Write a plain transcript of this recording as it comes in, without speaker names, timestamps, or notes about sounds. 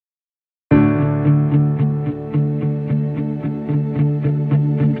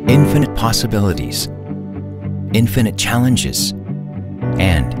infinite possibilities, infinite challenges,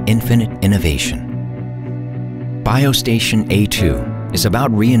 and infinite innovation. BioStation A2 is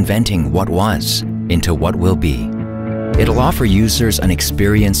about reinventing what was into what will be. It'll offer users an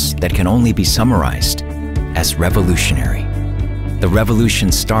experience that can only be summarized as revolutionary. The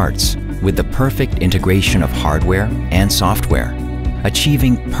revolution starts with the perfect integration of hardware and software,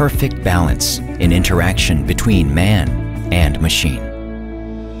 achieving perfect balance in interaction between man and machine.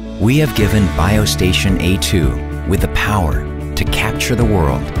 We have given BioStation A2 with the power to capture the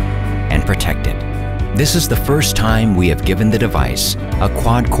world and protect it. This is the first time we have given the device a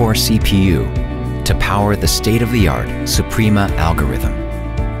quad-core CPU to power the state-of-the-art Suprema algorithm.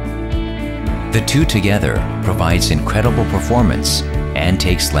 The two together provides incredible performance and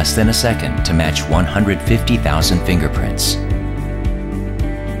takes less than a second to match 150,000 fingerprints.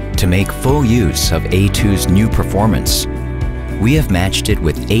 To make full use of A2's new performance, we have matched it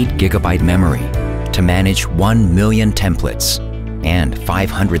with 8 GB memory to manage 1 million templates and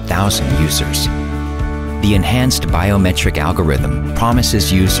 500,000 users. The enhanced biometric algorithm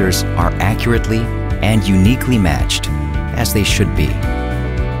promises users are accurately and uniquely matched, as they should be.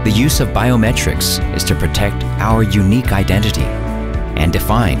 The use of biometrics is to protect our unique identity and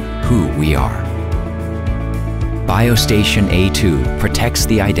define who we are. BioStation A2 protects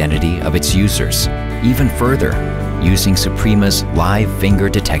the identity of its users even further using Suprema's live finger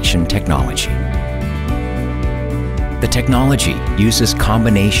detection technology. The technology uses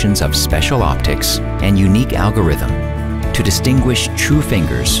combinations of special optics and unique algorithm to distinguish true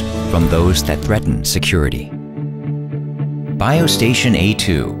fingers from those that threaten security. BioStation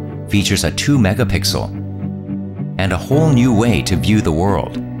A2 features a 2-megapixel and a whole new way to view the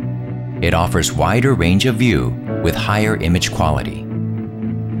world. It offers wider range of view with higher image quality.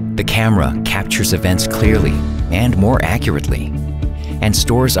 The camera captures events clearly and more accurately and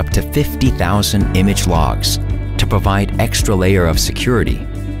stores up to 50,000 image logs to provide extra layer of security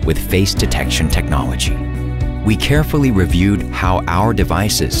with face detection technology. We carefully reviewed how our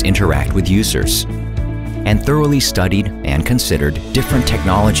devices interact with users and thoroughly studied and considered different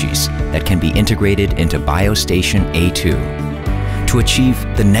technologies that can be integrated into BioStation A2 to achieve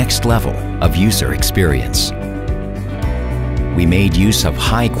the next level of user experience. We made use of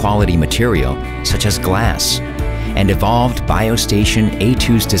high-quality material such as glass and evolved BioStation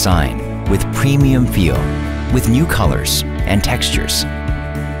A2's design with premium feel, with new colors and textures.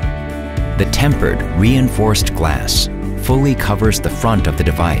 The tempered, reinforced glass fully covers the front of the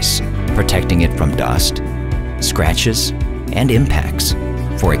device, protecting it from dust, scratches, and impacts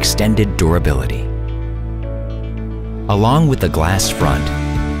for extended durability. Along with the glass front,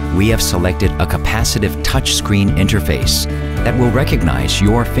 we have selected a capacitive touchscreen interface that will recognize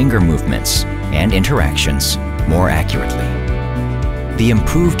your finger movements and interactions more accurately. The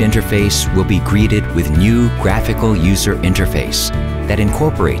improved interface will be greeted with new graphical user interface that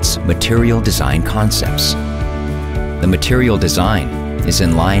incorporates material design concepts. The material design is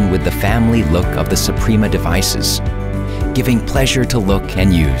in line with the family look of the Suprema devices, giving pleasure to look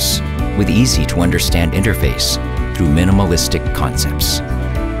and use with easy-to-understand interface through minimalistic concepts.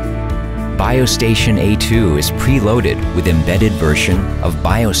 BioStation A2 is preloaded with embedded version of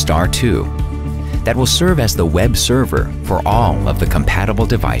BioStar 2 that will serve as the web server for all of the compatible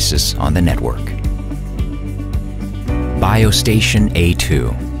devices on the network. BioStation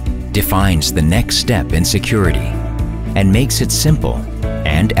A2 defines the next step in security and makes it simple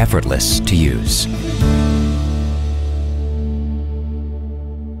and effortless to use.